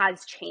that it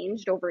has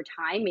changed over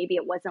time. Maybe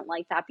it wasn't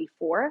like that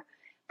before.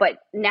 But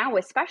now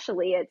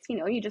especially, it's,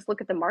 you just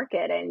look at the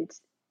market, and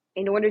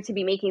in order to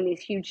be making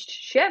these huge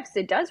shifts,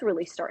 it does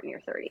really start in your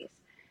 30s.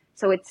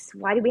 So it's,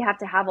 why do we have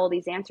to have all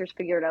these answers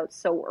figured out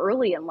so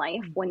early in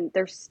life when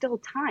there's still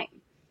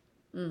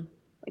time?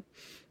 Like,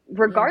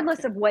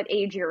 regardless of what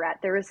age you're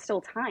at, there is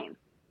still time.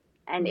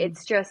 And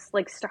it's just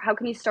like, how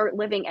can you start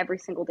living every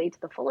single day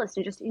to the fullest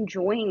and just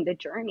enjoying the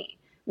journey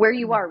where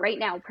you are right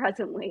now,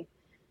 presently?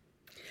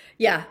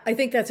 Yeah, I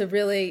think that's a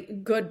really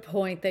good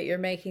point that you're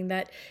making,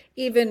 that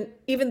even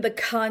the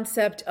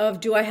concept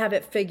of, do I have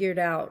it figured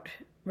out,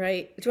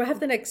 right? Do I have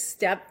the next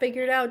step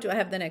figured out? Do I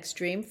have the next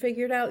dream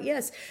figured out?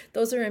 Yes,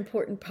 those are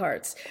important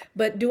parts.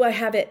 But do I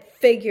have it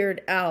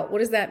figured out? What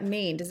does that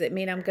mean? Does it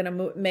mean I'm going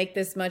to make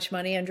this much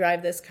money and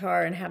drive this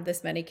car and have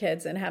this many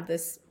kids and have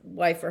this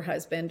wife or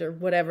husband or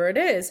whatever it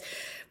is,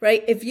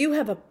 right? If you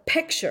have a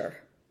picture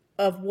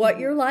of what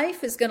your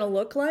life is going to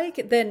look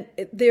like, then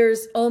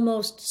there's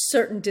almost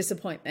certain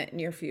disappointment in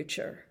your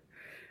future,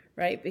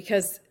 right?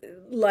 Because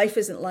life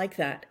isn't like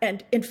that.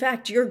 And in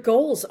fact, your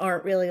goals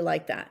aren't really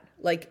like that.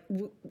 Like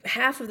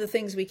half of the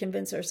things we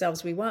convince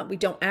ourselves we want, we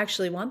don't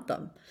actually want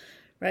them,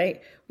 right?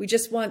 We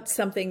just want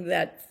something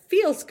that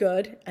feels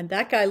good. And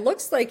that guy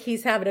looks like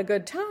he's having a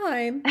good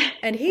time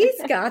and he's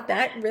got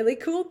that really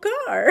cool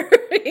car,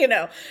 you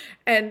know?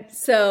 And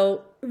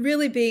so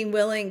really being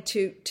willing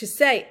to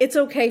say, it's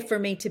okay for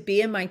me to be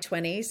in my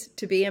 20s,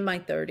 to be in my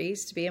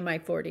 30s, to be in my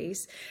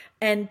 40s,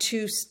 and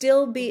to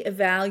still be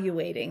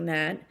evaluating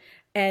that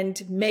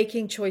and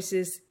making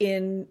choices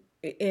in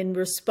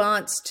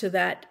response to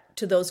that,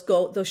 to those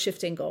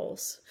shifting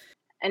goals.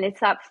 And it's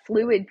that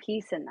fluid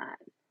piece in that.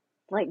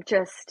 Like,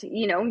 just,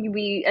 you know,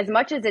 we, as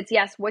much as it's,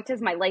 yes, what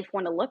does my life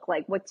want to look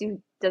like?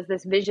 Does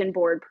this vision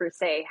board per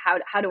se,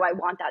 how do I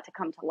want that to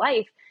come to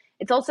life?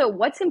 It's also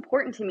what's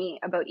important to me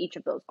about each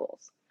of those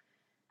goals.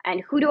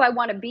 And who do I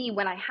want to be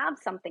when I have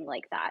something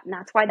like that? And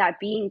that's why that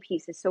being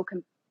piece is so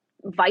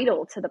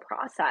vital to the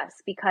process,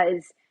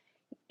 because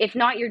if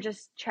not, you're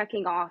just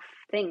checking off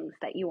things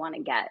that you want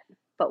to get,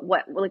 but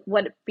what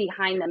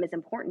behind them is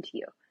important to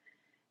you,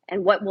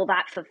 and what will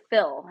that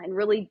fulfill, and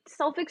really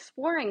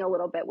self-exploring a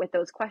little bit with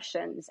those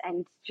questions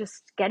and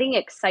just getting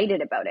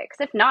excited about it.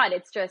 Because if not,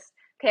 it's just,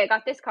 okay, I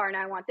got this car,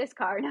 now I want this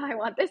car, now I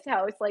want this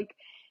house. Like,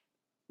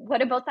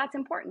 what about that's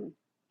important?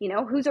 You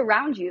know, who's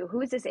around you?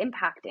 Who is this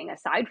impacting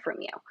aside from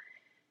you?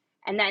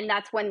 And then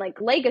that's when like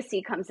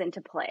legacy comes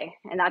into play.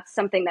 And that's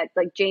something that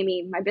like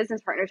Jamie, my business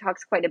partner,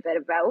 talks quite a bit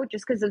about,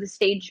 just because of the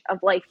stage of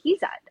life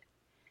he's at.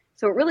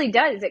 So it really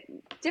does.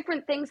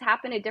 Different things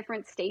happen at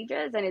different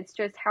stages. And it's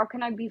just, how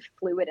can I be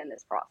fluid in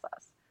this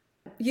process?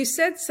 You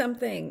said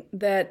something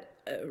that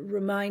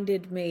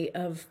reminded me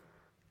of,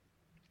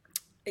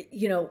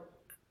 you know,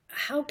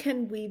 how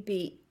can we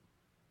be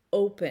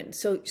open?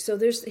 So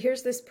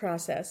here's this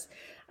process.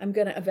 I'm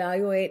going to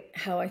evaluate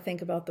how I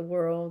think about the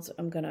world.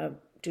 I'm going to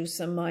do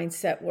some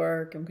mindset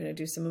work. I'm going to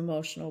do some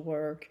emotional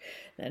work.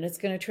 And it's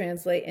going to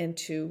translate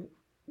into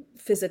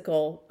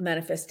physical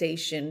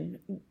manifestation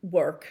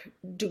work,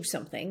 do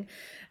something.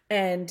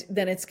 And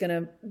then it's going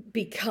to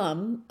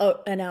become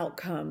an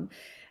outcome.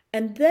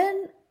 And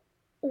then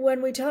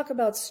when we talk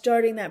about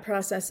starting that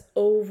process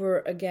over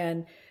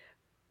again,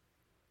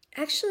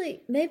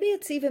 actually, maybe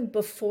it's even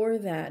before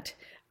that,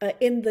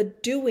 in the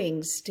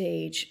doing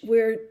stage,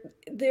 where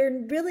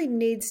there really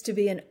needs to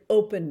be an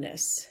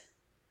openness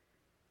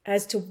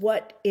as to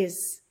what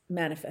is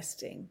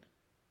manifesting.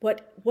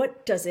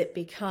 What does it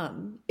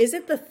become? Is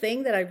it the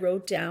thing that I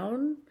wrote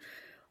down,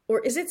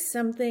 or is it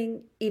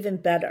something even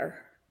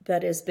better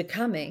that is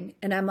becoming?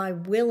 And am I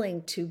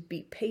willing to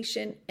be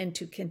patient and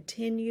to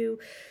continue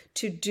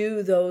to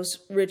do those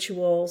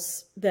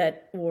rituals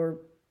or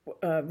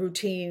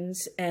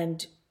routines,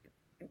 and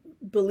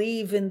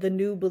believe in the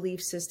new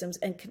belief systems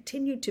and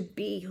continue to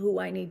be who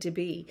I need to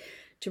be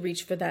to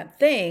reach for that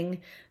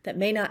thing that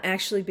may not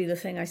actually be the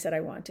thing I said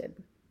I wanted?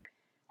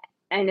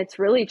 And it's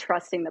really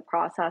trusting the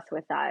process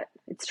with that.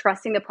 It's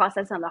trusting the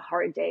process on the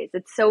hard days.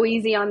 It's so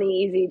easy on the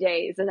easy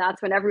days. And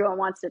that's when everyone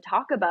wants to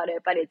talk about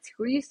it. But it's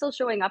who are you still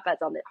showing up as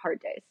on the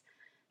hard days?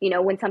 You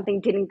know, when something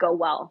didn't go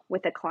well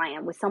with a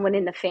client, with someone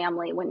in the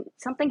family, when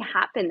something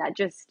happened that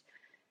just,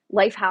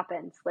 life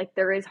happens. Like,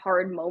 there is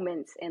hard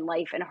moments in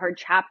life and hard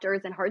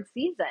chapters and hard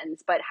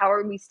seasons. But how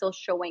are we still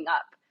showing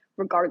up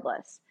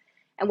regardless?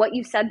 And what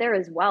you said there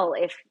as well,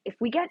 if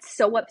we get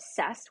so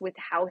obsessed with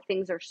how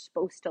things are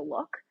supposed to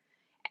look,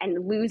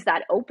 and lose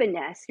that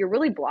openness, you're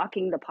really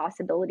blocking the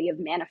possibility of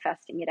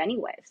manifesting it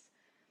anyways.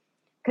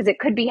 Because it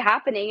could be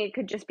happening, it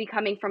could just be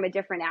coming from a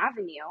different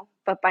avenue.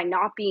 But by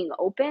not being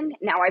open,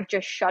 now I've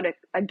just shut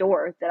a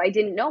door that I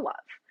didn't know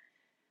of.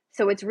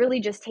 So it's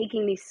really just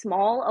taking these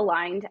small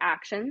aligned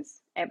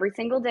actions every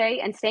single day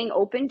and staying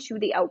open to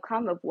the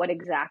outcome of what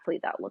exactly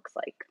that looks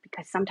like.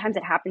 Because sometimes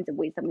it happens in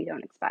ways that we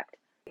don't expect.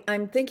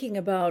 I'm thinking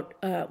about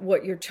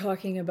what you're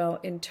talking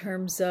about in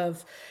terms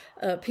of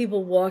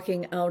people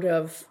walking out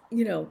of,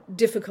 you know,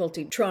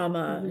 difficulty,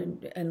 trauma,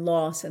 and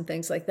loss and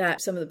things like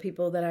that. Some of the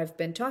people that I've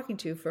been talking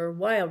to for a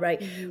while,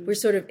 right? We're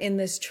sort of in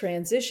this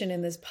transition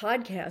in this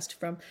podcast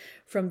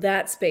from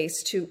that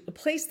space to a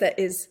place that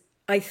is,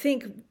 I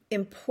think,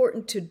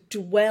 important to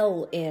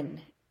dwell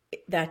in,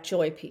 that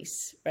joy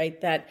piece,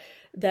 right?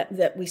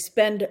 That we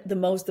spend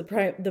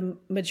the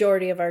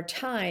majority of our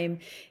time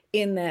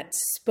in that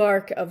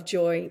spark of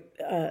joy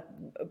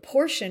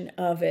portion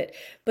of it.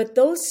 But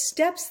those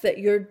steps that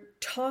you're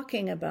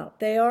talking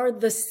about, they are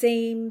the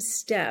same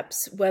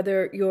steps,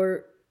 whether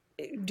you're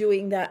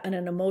doing that in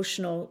an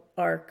emotional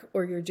arc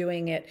or you're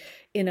doing it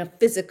in a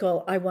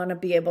physical, I want to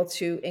be able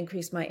to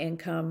increase my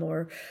income,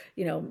 or,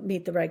 you know,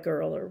 meet the right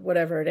girl, or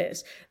whatever it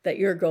is that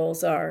your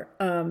goals are.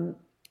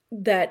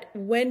 that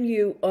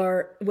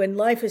when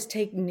life is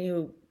taking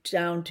you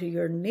down to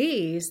your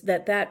knees,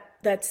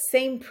 that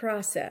same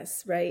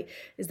process, right,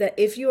 is that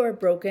if you are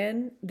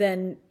broken,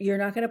 then you're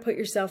not going to put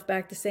yourself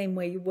back the same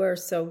way you were.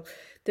 So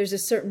there's a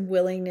certain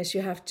willingness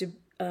you have to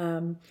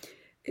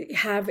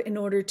have in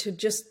order to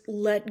just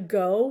let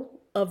go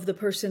of the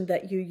person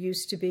that you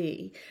used to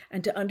be,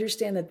 and to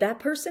understand that that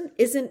person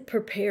isn't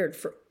prepared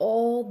for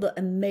all the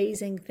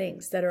amazing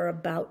things that are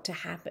about to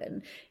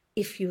happen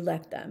if you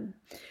let them.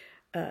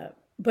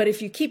 But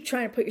if you keep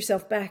trying to put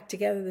yourself back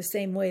together the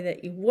same way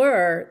that you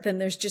were, then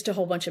there's just a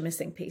whole bunch of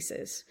missing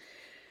pieces.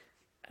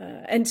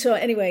 And so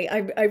anyway,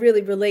 I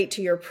really relate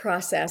to your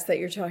process that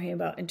you're talking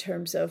about in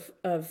terms of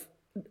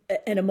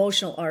an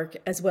emotional arc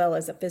as well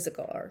as a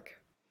physical arc.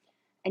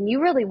 And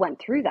you really went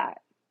through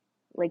that.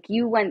 Like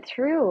you went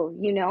through,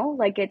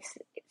 like it's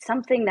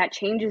something that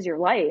changes your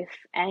life.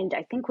 And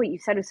I think what you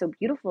said is so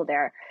beautiful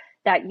there,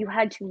 that you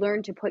had to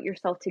learn to put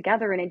yourself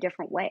together in a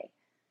different way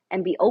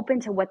and be open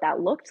to what that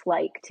looked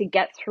like to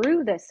get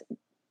through this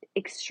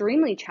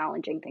extremely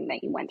challenging thing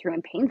that you went through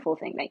and painful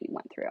thing that you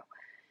went through.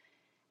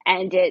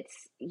 And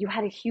you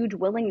had a huge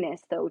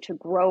willingness though to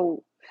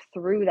grow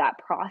through that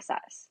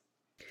process.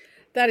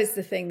 That is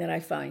the thing that I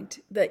find,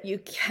 that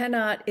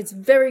it's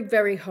very,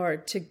 very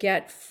hard to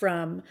get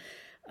from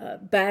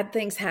bad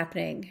things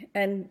happening.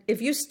 And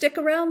if you stick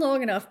around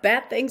long enough,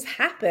 bad things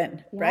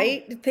happen,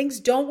 right? Things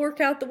don't work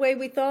out the way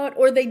we thought,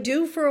 or they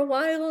do for a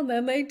while and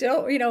then they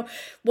don't,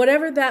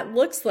 whatever that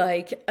looks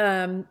like.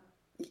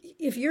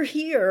 If you're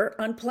here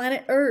on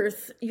planet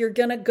Earth, you're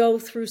going to go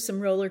through some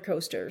roller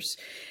coasters.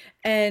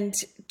 And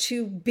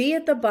to be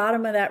at the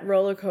bottom of that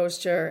roller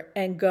coaster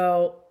and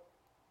go,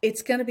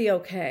 it's going to be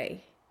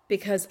okay,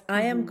 because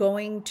I am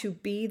going to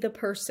be the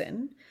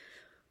person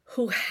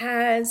who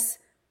has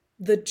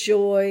the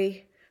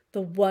joy,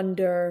 the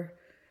wonder,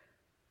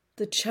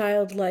 the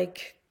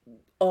childlike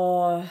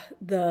awe,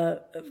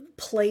 the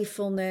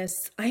playfulness.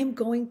 I am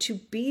going to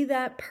be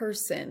that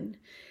person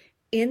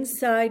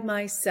inside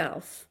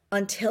myself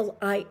until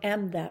I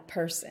am that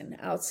person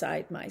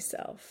outside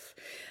myself.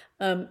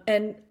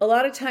 And a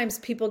lot of times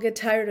people get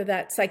tired of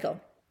that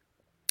cycle.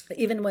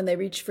 Even when they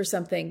reach for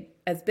something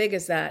as big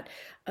as that,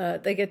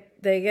 they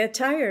get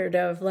tired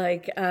of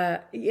like,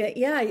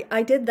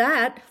 I did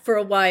that for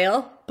a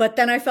while, but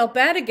then I felt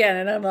bad again,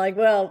 and I'm like,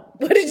 well,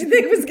 what did you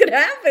think was going to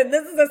happen?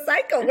 This is a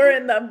cycle. We're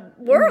in the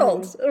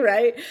world,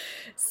 right?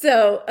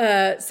 So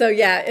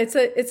yeah, it's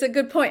a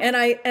good point, and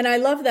I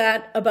love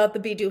that about the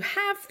be, do,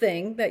 have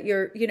thing, that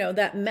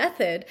that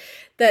method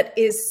that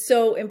is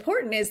so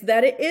important, is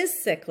that it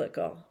is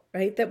cyclical.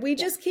 Right? That we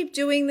just keep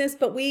doing this,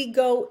 but we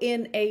go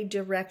in a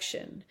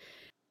direction.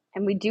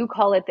 And we do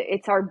call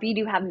it's our Be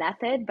Do Have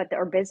method, but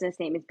our business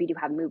name is Be Do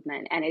Have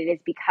movement. And it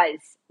is because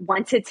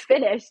once it's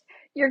finished,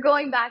 you're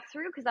going back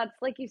through, because that's,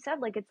 like you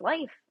said, like it's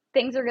life.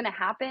 Things are going to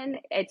happen.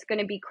 It's going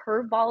to be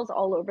curveballs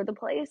all over the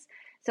place.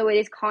 So it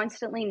is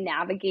constantly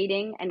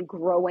navigating and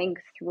growing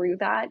through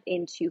that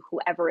into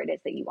whoever it is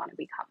that you want to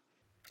become.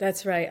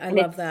 That's right. I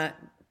love that.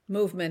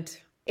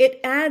 Movement. It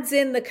adds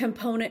in the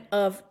component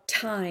of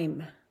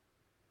time.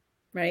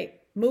 Right?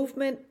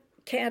 Movement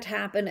can't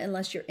happen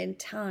unless you're in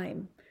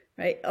time,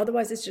 right?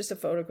 Otherwise, it's just a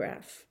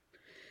photograph.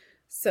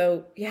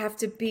 So you have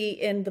to be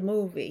in the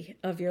movie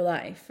of your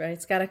life, right?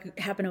 It's got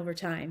to happen over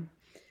time.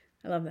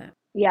 I love that.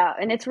 Yeah.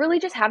 And it's really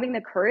just having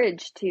the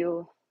courage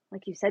to,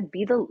 like you said,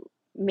 be the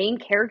main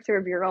character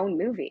of your own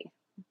movie.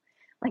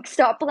 Like,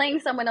 stop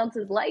playing someone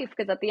else's life,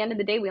 because at the end of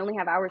the day, we only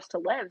have hours to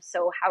live.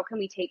 So how can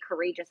we take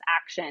courageous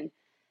action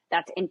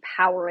that's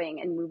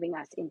empowering and moving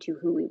us into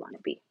who we want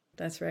to be?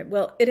 That's right.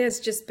 Well, it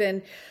has just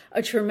been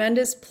a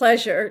tremendous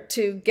pleasure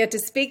to get to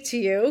speak to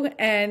you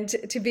and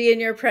to be in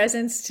your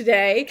presence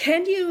today.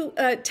 Can you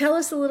tell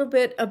us a little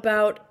bit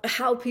about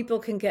how people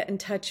can get in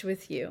touch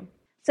with you?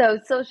 So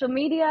social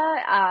media,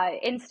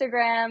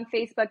 Instagram,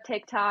 Facebook,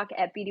 TikTok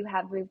at Be Do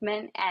Have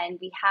Movement. And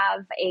we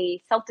have a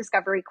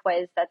self-discovery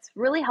quiz that's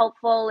really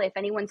helpful if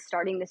anyone's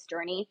starting this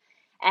journey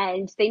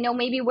and they know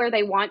maybe where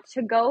they want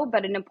to go,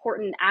 but an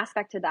important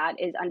aspect to that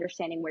is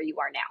understanding where you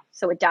are now.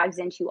 So it dives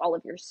into all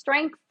of your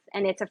strengths,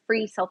 and it's a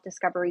free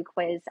self-discovery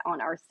quiz on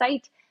our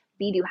site,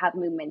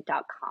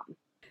 bedohavemovement.com.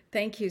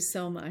 Thank you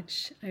so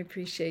much. I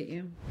appreciate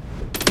you.